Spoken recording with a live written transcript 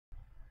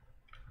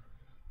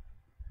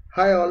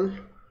Hi all,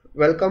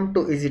 welcome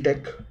to Easy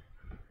Tech.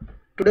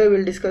 Today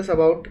we'll discuss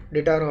about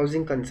data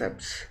warehousing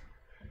concepts.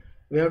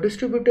 We have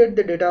distributed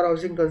the data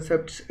warehousing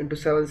concepts into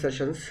 7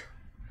 sessions.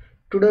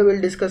 Today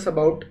we'll discuss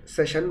about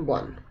session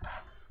 1.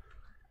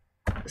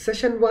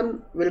 Session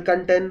 1 will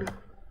contain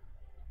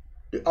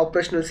the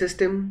operational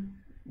system,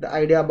 the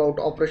idea about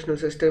operational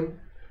system.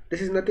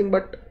 This is nothing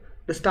but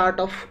the start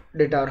of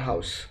data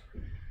warehouse,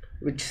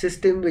 which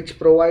system which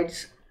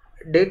provides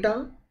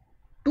data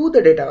to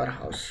the data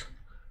warehouse.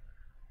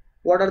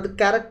 What are the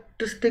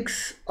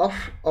characteristics of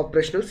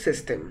operational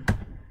system?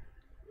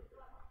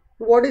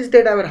 What is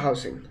data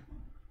warehousing?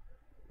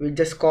 We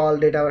just call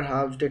data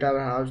warehouse, data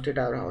warehouse,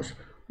 data warehouse.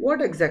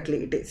 What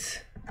exactly it is?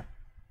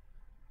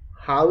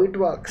 How it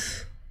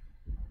works?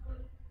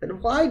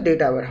 And why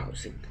data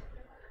warehousing?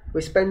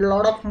 We spend a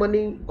lot of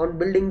money on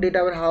building data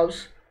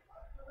warehouse.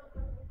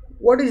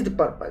 What is the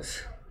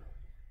purpose?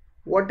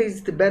 What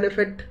is the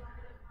benefit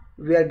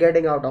we are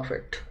getting out of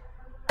it?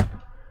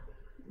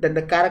 Then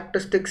the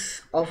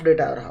characteristics of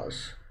data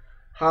warehouse.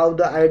 How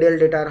the ideal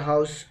data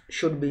warehouse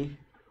should be.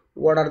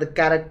 What are the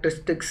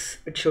characteristics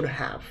it should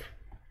have?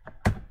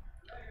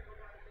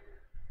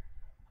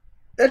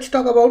 Let's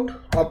talk about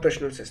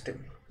operational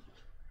system.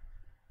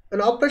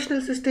 An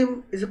operational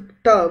system is a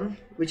term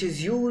which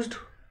is used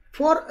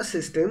for a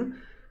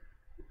system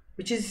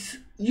which is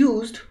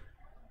used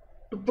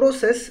to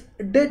process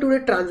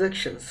day-to-day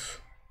transactions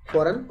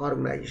for an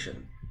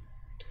organization.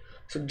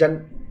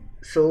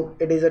 So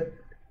it is a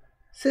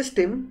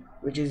system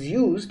which is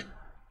used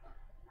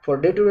for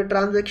day-to-day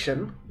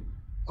transaction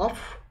of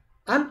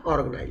an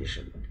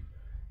organization.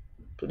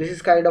 So this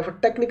is kind of a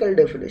technical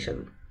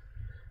definition.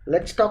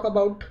 Let's talk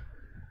about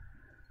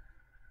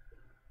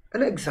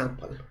an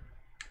example.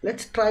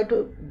 Let's try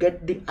to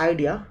get the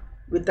idea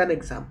with an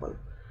example.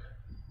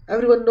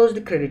 Everyone knows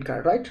the credit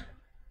card, right?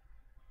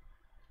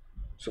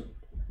 So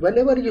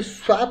whenever you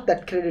swap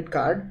that credit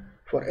card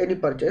for any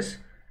purchase,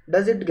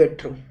 does it get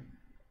through?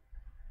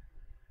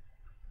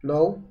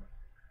 No,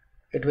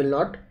 it will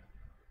not.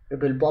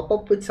 It will pop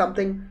up with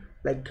something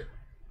like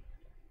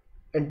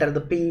enter the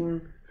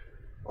PIN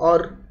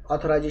or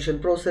authorization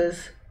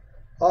process,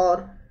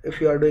 or if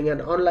you are doing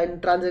an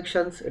online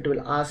transactions, it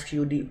will ask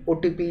you the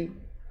OTP.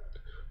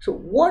 So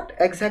what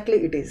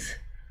exactly it is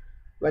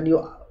when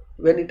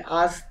it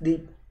asks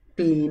the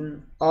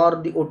PIN or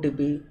the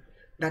OTP?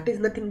 That is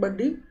nothing but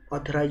the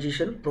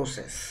authorization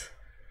process.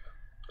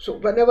 So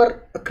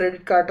whenever a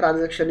credit card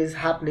transaction is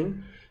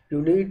happening,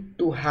 you need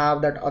to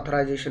have that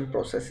authorization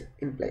process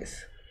in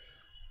place.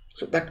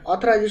 So that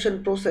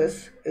authorization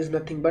process is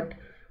nothing but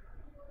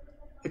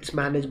it's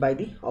managed by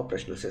the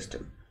operational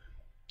system.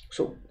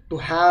 So to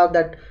have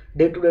that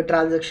day-to-day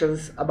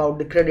transactions about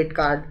the credit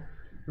card,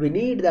 we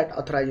need that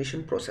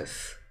authorization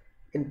process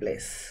in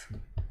place.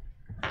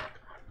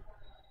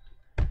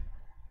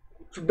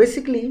 So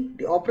basically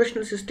the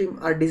operational system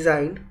are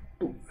designed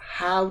to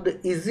have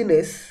the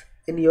easiness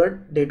in your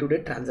day-to-day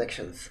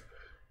transactions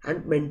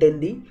and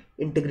maintain the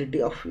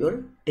integrity of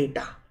your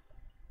data.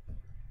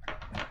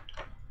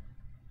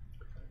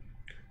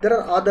 There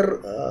are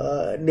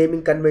other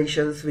naming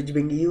conventions which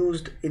being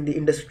used in the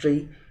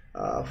industry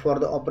for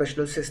the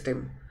operational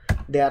system.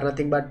 They are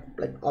nothing but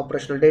like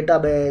operational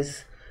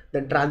database,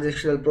 then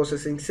transactional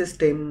processing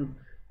system,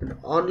 and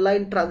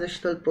online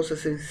transactional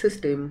processing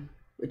system,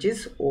 which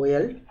is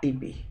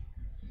OLTP.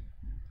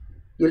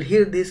 You'll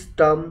hear this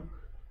term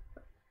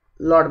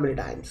lot many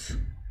times.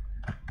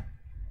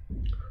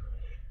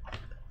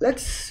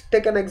 Let's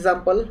take an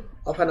example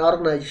of an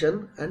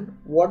organization and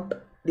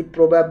what the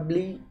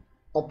probably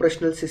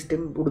operational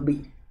system would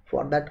be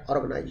for that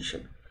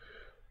organization.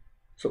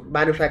 So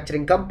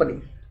manufacturing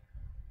company.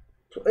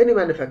 So any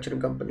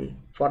manufacturing company,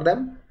 for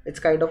them it's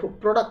kind of a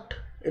product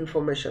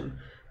information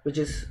which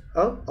is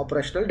a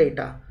operational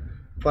data.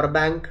 For a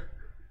bank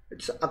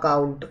it's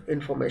account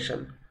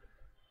information.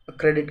 A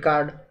credit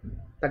card,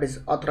 that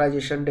is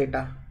authorization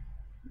data,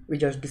 we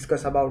just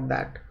discussed about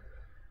that.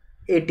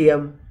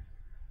 ATM,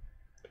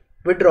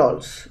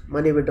 withdrawals,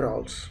 money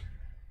withdrawals.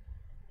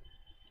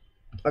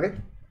 Okay,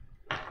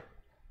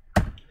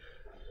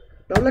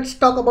 now let's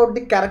talk about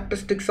the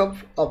characteristics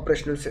of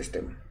operational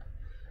system.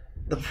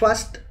 The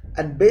first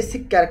and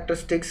basic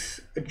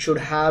characteristics it should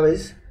have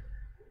is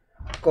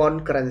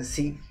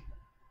concurrency.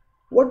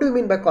 What do you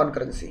mean by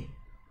concurrency?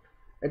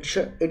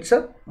 It's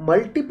a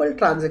multiple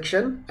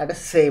transaction at the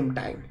same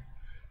time.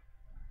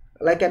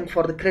 Like, and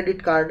for the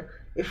credit card,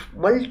 if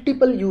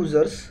multiple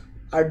users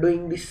are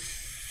doing the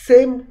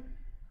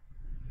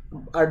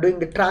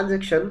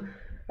transaction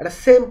at the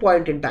same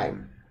point in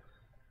time,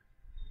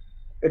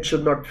 it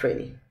should not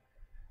fail.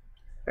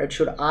 It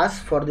should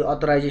ask for the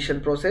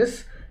authorization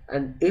process,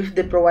 and if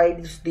they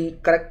provide the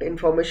correct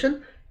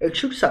information, it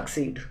should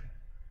succeed.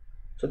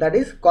 So that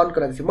is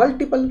concurrency,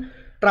 multiple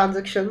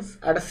transactions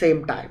at the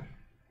same time.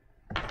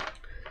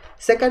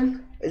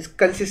 Second is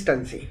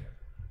consistency.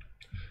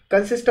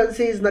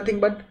 Consistency is nothing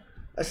but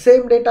a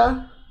same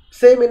data,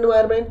 same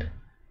environment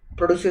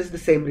produces the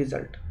same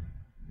result.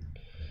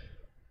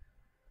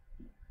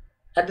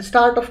 At the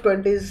start of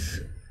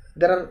 20s,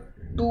 there are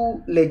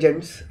two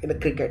legends in the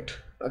cricket.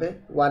 Okay,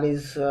 one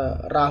is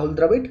Rahul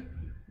Dravid,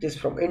 which is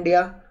from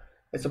India.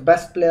 It's the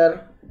best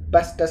player,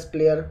 best test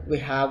player we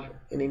have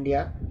in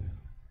India,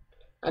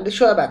 and the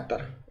Shoaib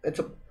Akhtar. It's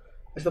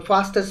the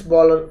fastest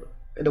bowler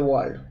in the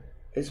world.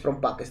 He's from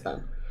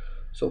Pakistan.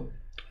 So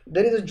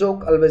there is a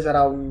joke always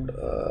around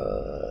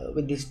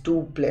with these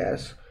two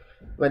players.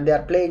 When they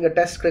are playing a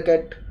test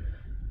cricket,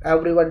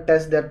 everyone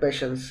tests their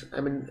patience. I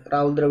mean,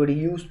 Rahul Dravid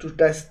used to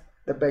test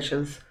the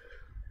patience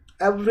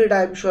every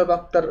time. Shoaib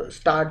Akhtar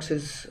starts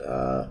his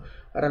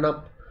run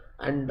up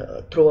and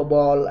throw a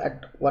ball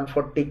at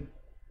 140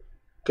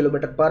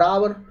 km per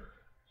hour,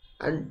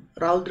 and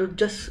Rahul Dravid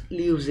just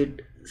leaves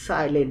it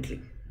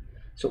silently.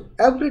 So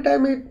every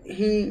time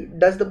he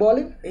does the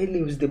bowling, he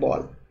leaves the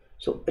ball.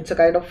 So it's a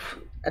kind of,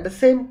 at the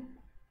same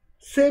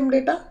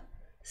data,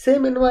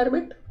 same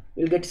environment,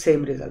 you'll get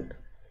same result.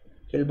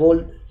 He'll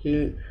bowl,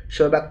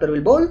 Shoaib Akhtar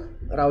will bowl,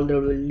 Rahul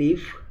Dravid will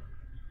leave,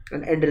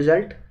 and end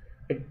result,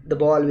 the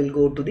ball will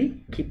go to the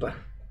keeper.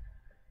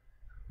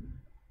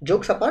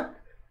 Jokes apart,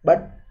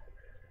 but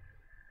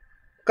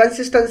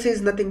consistency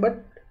is nothing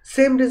but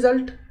same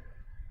result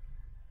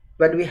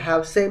when we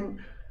have same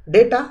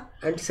data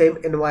and same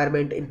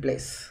environment in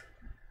place.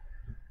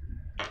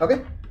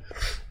 Okay.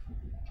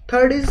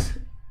 Third is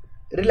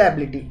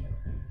reliability.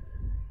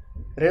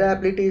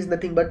 Reliability is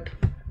nothing but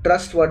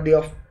trustworthy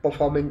of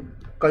performing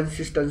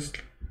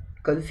consistently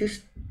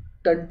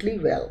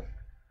well.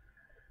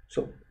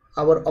 So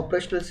our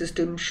operational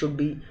system should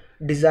be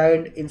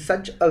designed in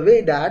such a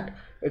way that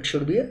it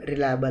should be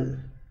reliable.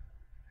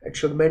 It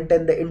should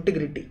maintain the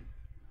integrity.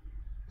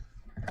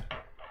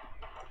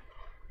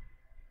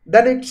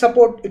 Then it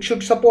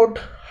should support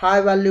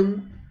high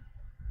volume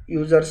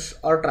users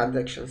or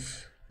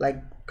transactions,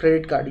 like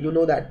credit card. You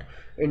know that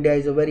India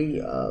is a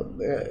very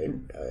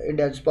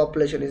India's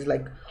population is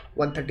like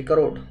 130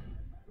 crore,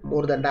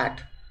 more than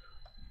that,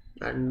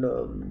 and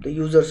the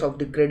users of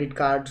the credit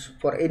cards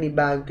for any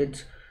bank,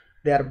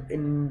 they are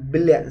in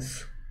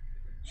billions.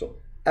 So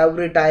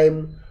every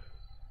time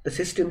the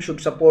system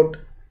should support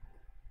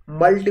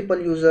multiple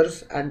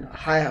users and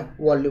high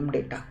volume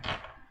data.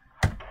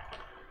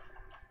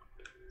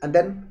 And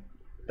then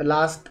the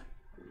last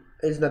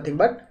is nothing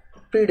but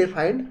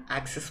predefined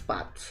access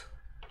paths.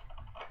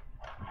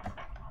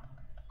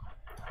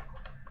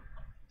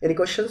 Any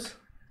questions?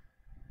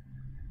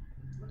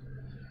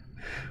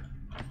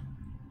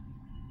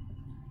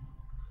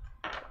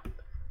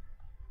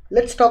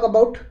 Let's talk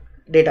about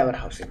data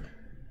warehousing.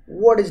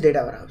 What is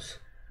data warehouse?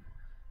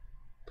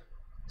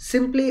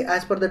 Simply,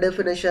 as per the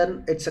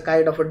definition, it's a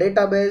kind of a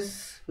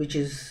database which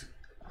is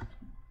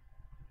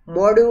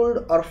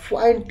modeled or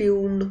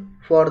fine-tuned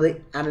for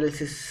the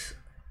analysis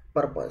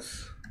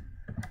purpose,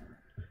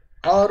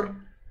 or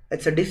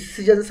it's a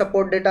decision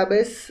support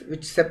database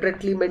which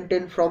separately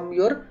maintained from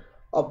your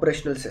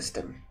operational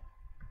system,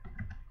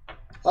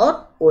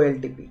 or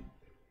OLTP.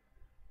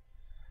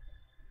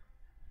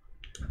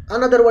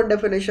 Another one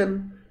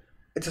definition,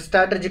 it's a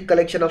strategic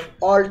collection of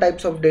all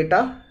types of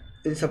data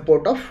in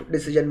support of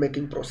decision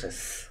making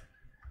process,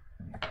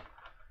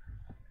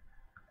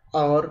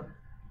 or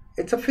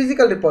it's a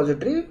physical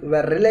repository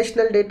where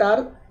relational data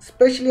are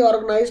specially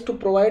organized to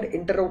provide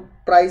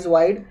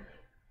enterprise-wide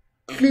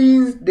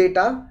clean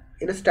data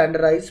in a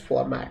standardized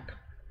format.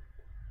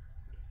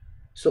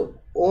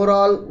 So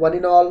overall, one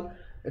in all,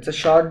 it's a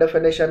short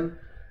definition.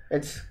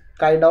 It's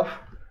kind of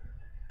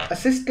a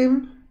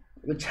system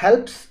which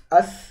helps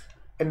us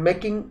in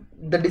making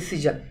the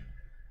decision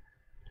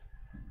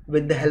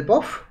with the help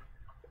of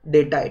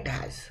data it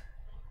has.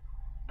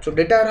 So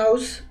data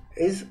warehouse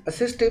is a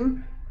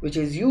system which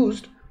is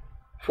used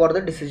for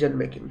the decision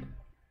making.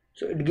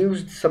 So it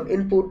gives some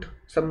input,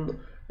 some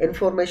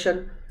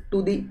information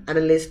to the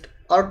analyst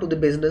or to the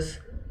business,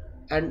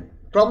 and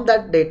from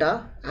that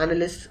data,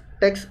 analyst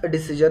takes a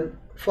decision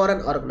for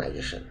an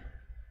organization.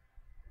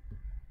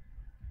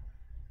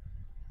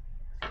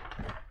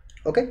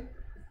 Okay.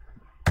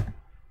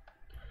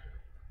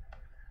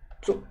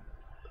 So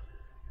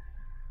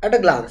at a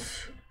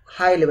glance,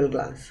 high level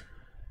glance,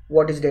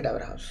 what is data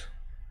warehouse?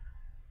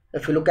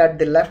 If you look at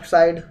the left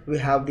side, we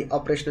have the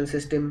operational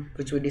system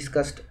which we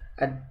discussed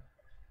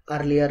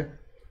earlier.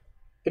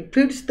 It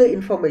feeds the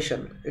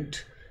information,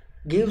 it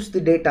gives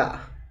the data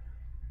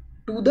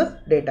to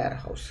the data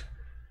warehouse.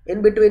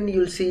 In between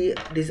you'll see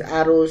these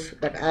arrows.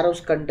 That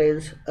arrows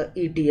contains a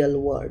ETL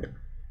word.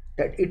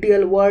 That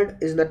ETL word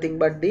is nothing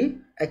but the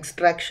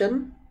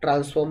extraction,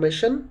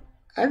 transformation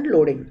and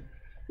loading.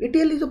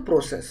 ETL is a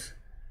process.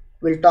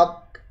 We'll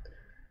talk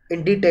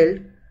in detail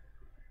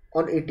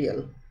on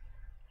ETL.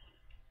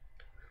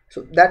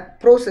 So that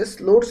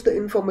process loads the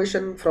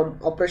information from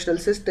operational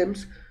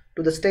systems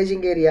to the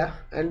staging area,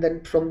 and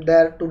then from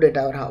there to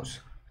data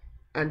warehouse.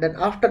 And then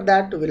after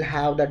that we'll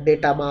have the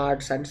data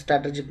marts and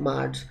strategic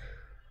marts.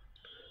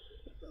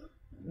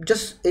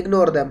 Just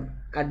ignore them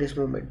at this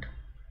moment.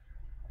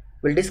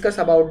 We'll discuss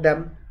about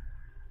them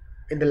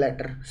in the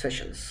later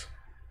sessions.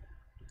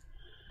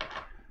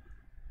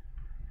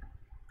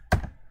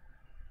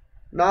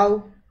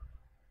 Now,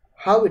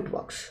 how it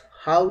works,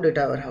 how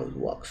data warehouse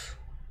works.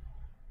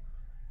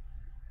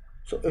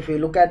 So if we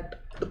look at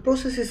the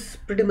process is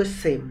pretty much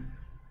same.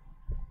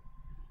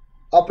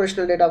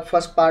 Operational data,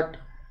 first part,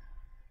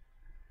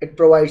 it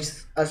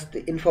provides us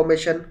the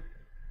information.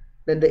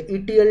 Then the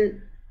ETL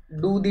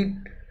do the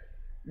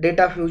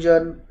data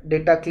fusion,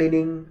 data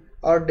cleaning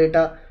or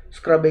data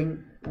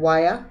scrubbing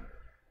via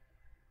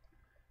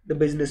the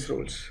business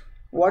rules.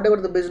 Whatever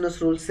the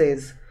business rule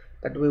says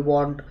that we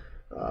want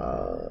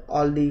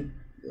all the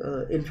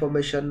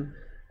information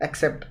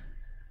except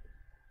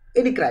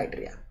any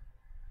criteria.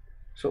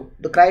 So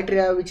the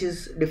criteria which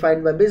is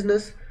defined by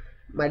business,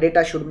 my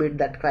data should meet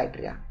that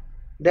criteria.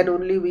 Then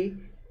only we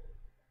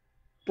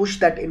push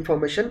that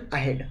information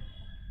ahead,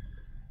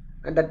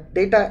 and that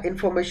data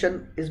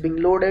information is being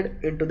loaded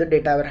into the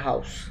data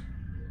warehouse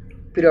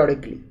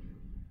periodically.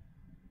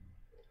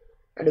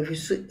 And if you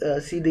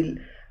see the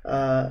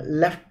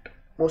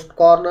leftmost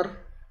corner,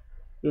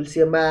 you'll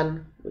see a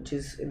man which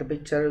is in the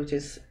picture, which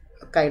is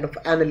a kind of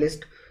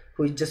analyst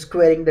who is just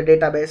querying the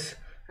database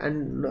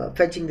and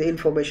fetching the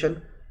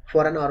information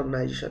for an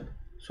organization.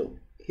 So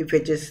he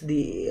fetches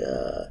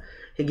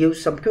he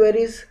gives some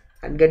queries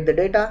and get the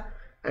data,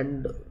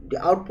 and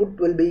the output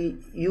will be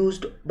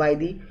used by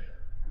the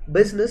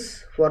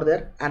business for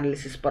their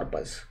analysis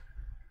purpose.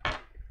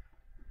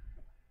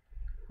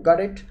 Got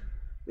it?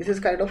 This is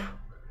kind of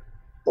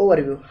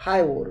overview,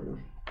 high level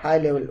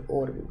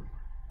overview.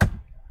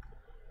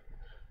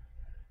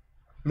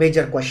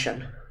 Major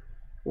question: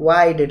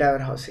 why data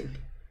warehousing?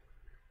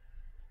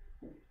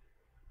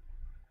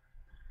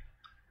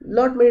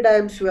 Lot many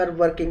times we are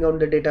working on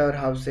the data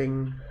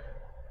warehousing,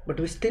 but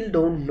we still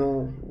don't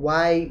know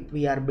why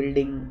we are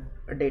building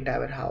a data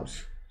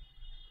warehouse.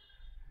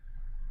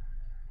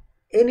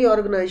 Any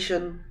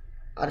organization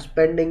are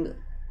spending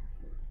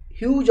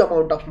huge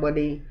amount of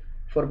money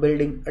for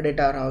building a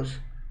data warehouse.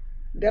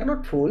 They are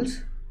not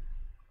fools.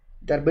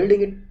 They are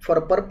building it for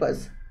a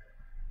purpose,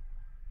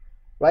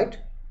 right?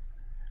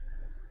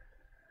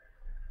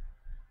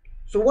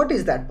 So what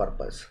is that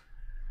purpose?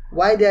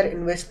 Why they are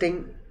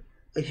investing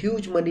a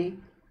huge money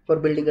for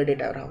building a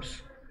data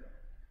warehouse?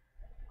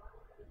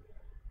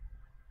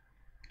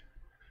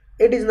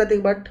 It is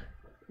nothing but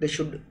they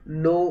should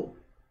know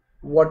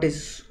what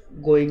is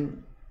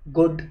going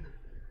good,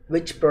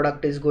 which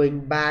product is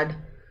going bad,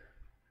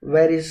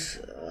 where is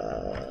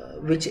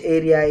which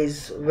area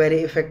is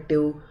very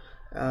effective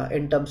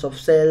in terms of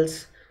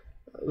sales,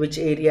 which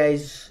area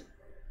is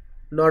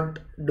not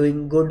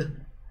doing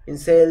good in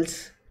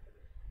sales,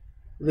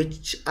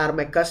 which are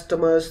my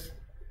customers,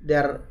 they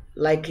are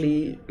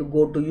likely to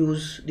go to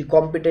use the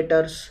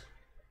competitors,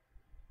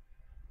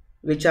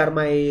 which are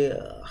my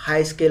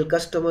high scale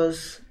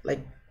customers, like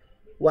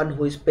one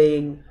who is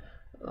paying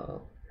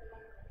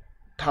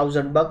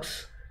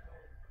 $1,000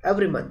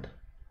 every month.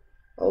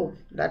 Oh,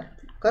 that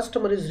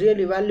customer is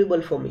really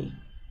valuable for me,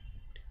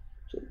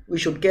 so we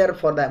should care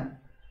for them,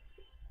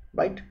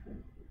 right?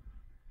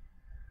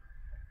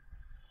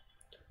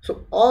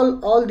 So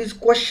all these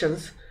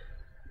questions,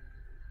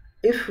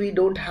 if we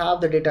don't have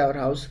the data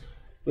warehouse,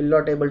 we'll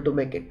not able to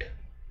make it,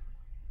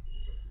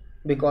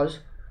 because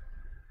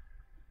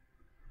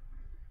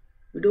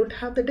we don't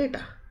have the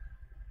data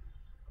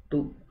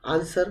to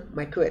answer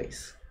my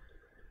queries.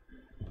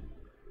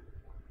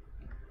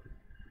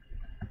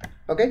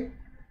 Okay,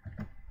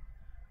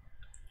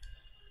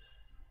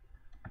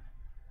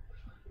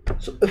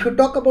 so if you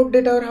talk about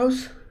data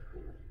warehouse,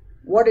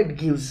 what it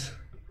gives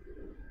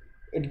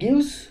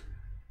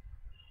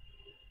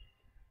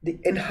the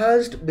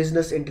enhanced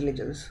business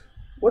intelligence.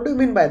 What do you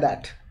mean by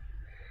that?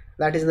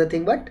 That is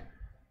nothing but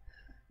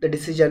the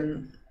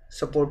decision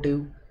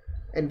supportive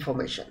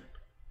information,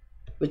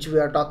 which we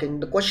are talking,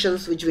 the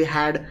questions which we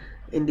had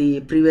in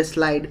the previous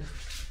slide,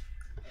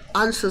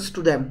 answers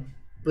to them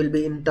will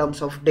be in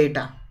terms of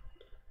data,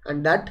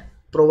 and that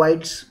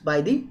provides by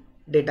the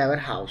data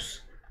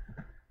warehouse.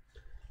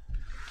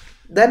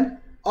 Then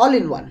all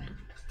in one,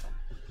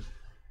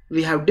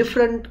 we have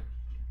different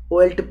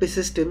OLTP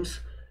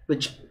systems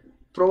which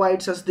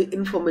provides us the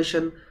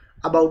information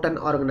about an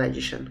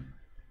organization,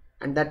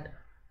 and that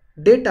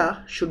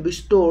data should be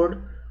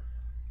stored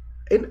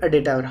in a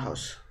data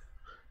warehouse.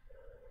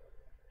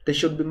 They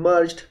should be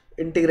merged,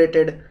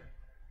 integrated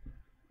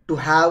to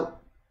have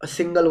a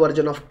single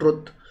version of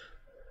truth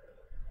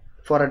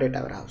for a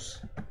data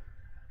warehouse.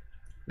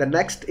 The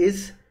next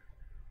is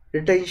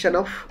retention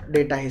of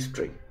data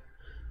history.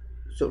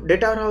 So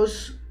data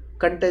warehouse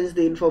contains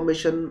the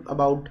information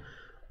about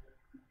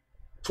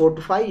 4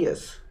 to 5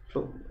 years.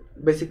 So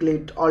basically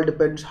it all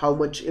depends how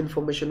much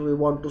information we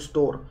want to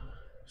store.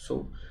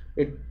 So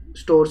it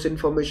stores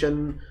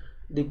information,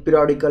 the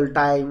periodical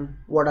time,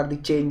 what are the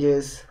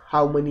changes,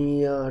 how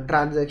many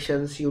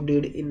transactions you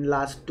did in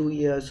last 2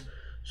 years.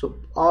 So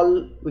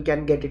all we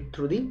can get it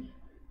through the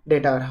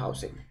data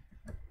warehousing.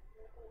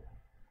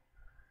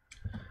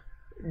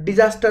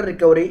 Disaster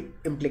recovery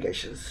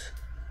implications.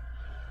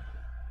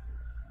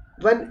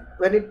 When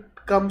it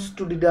comes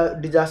to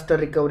disaster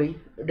recovery,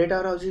 data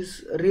warehouse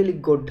is really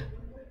good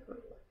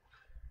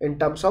in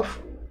terms of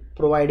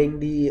providing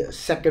the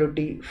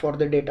security for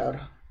the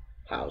data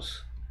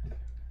house.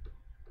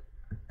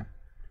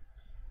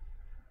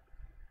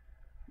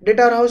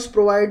 Data house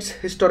provides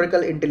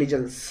historical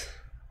intelligence.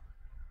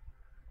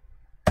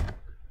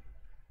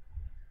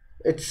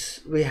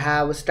 We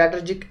have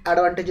strategic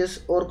advantages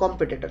over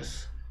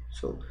competitors.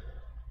 So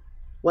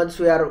once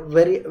we are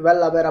very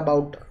well aware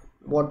about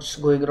what's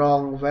going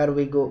wrong, where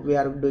we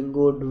are doing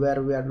good,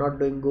 where we are not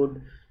doing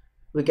good,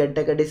 we can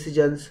take a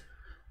decisions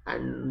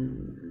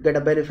and get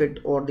a benefit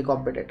over the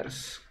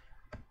competitors.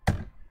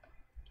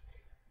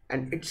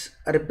 And it's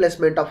a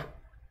replacement of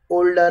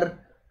older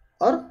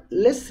or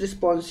less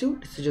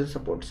responsive decision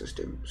support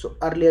system. So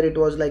earlier it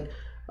was like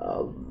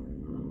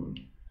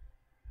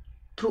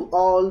through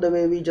all the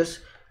way we just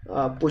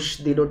push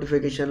the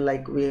notification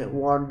like we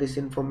want this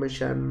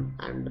information,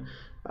 and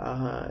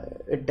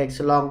it takes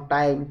a long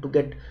time to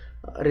get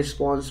a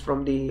response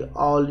from the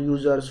all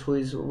users who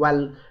is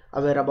well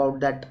aware about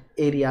that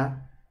area,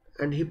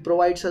 and he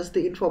provides us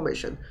the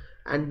information,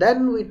 and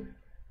then we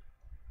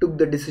took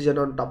the decision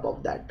on top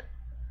of that.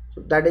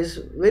 So that is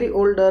very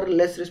older,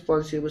 less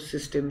responsive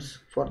systems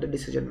for the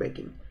decision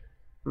making.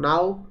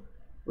 Now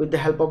with the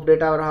help of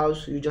data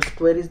warehouse, you just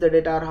queries the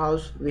data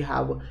warehouse, we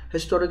have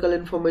historical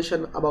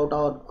information about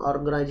our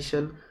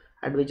organization,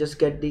 and we just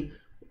get the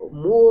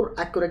more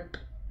accurate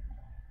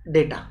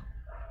data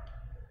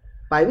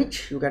by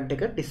which you can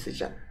take a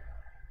decision.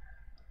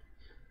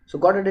 So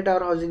got a data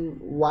warehousing.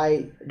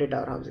 Why data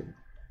warehousing?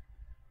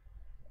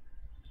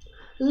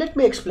 Let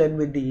me explain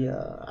with the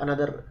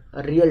another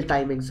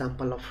real-time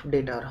example of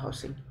data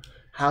warehousing,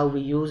 how we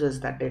uses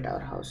that data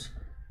warehouse.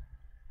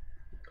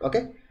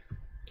 Okay,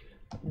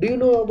 do you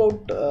know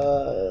about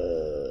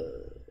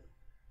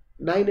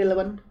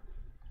 9/11,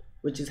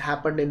 which has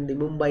happened in the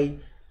Mumbai,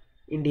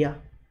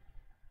 India?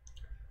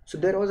 So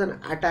there was an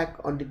attack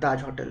on the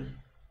Taj Hotel.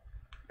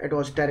 It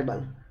was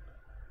terrible.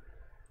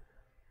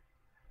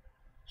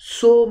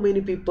 So many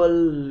people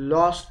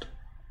lost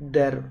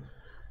their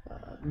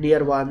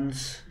near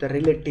ones, their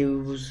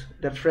relatives,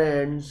 their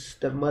friends,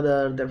 their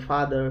mother, their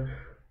father.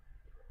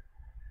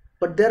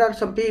 But there are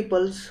some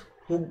peoples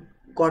who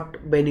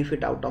got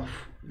benefit out of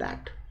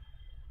that.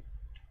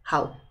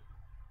 How?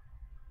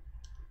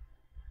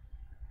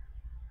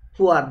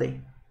 Who are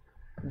they?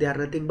 They are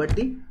nothing but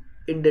the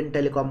Indian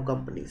telecom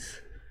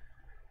companies.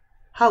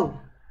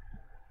 How?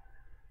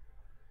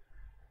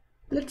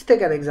 Let's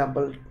take an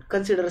example.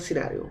 Consider a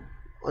scenario.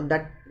 On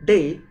that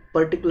day,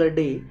 particular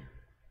day,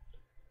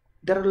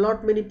 there are a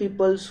lot many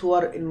people who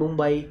are in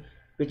Mumbai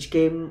which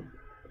came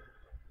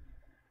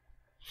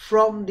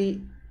from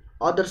the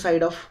other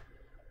side of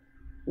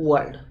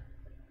world,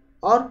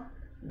 or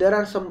there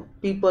are some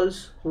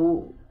peoples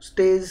who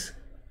stays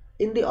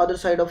in the other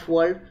side of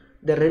world,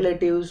 their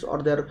relatives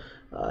or their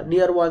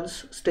near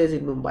ones stays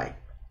in Mumbai.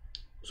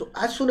 So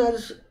as soon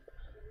as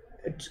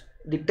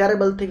the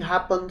terrible thing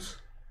happens,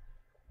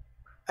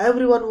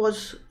 everyone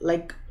was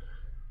like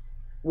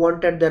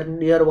wanted their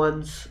near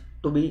ones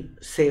to be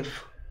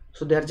safe,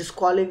 so they are just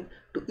calling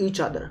to each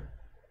other.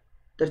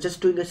 They're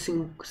just doing a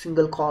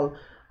single call,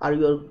 are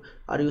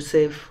you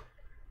safe?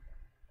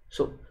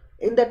 So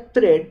in that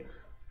period,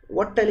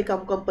 what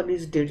telecom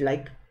companies did,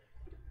 like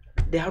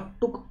they have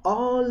took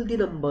all the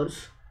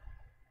numbers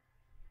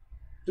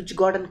which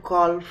got a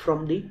call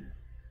from the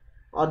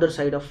other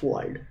side of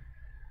world,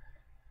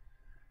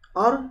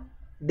 or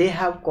they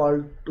have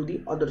called to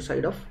the other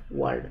side of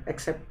world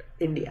except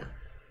India.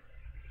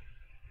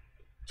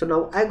 So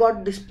now I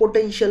got this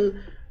potential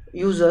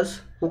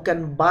users who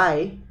can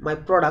buy my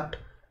product,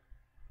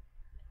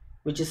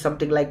 which is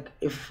something like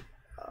if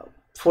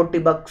 40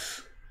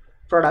 bucks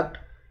product,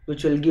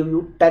 which will give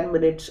you 10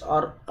 minutes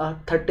or a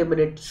 30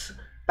 minutes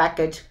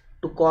package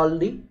to call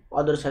the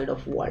other side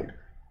of world.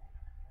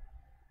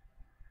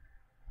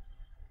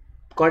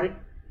 Got it?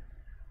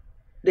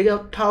 They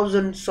have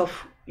thousands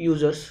of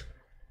users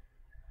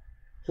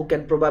who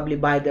can probably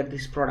buy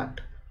this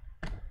product.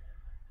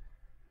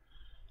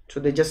 So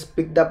they just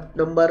picked up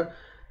number,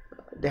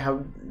 they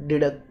have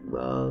did a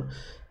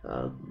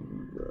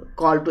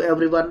call to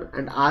everyone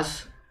and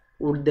asked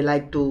would they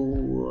like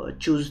to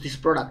choose this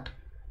product.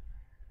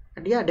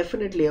 And yeah,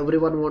 definitely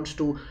everyone wants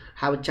to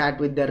have a chat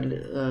with their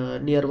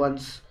near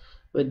ones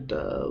with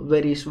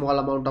very small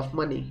amount of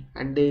money,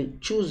 and they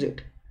choose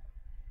it,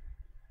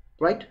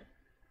 right?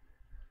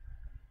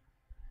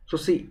 So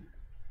see,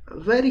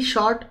 very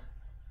short,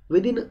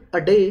 within a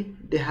day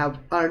they have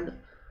earned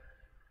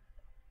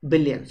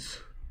billions,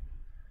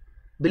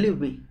 believe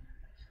me.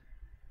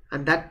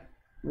 And that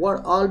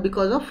were all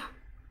because of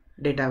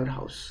data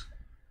warehouse.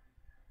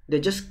 They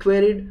just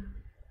queried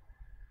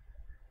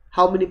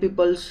how many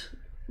people's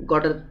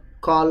got a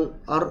call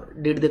or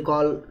did they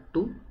call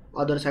to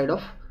other side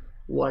of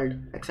world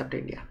except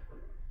India.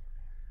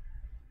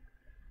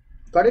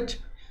 Got it?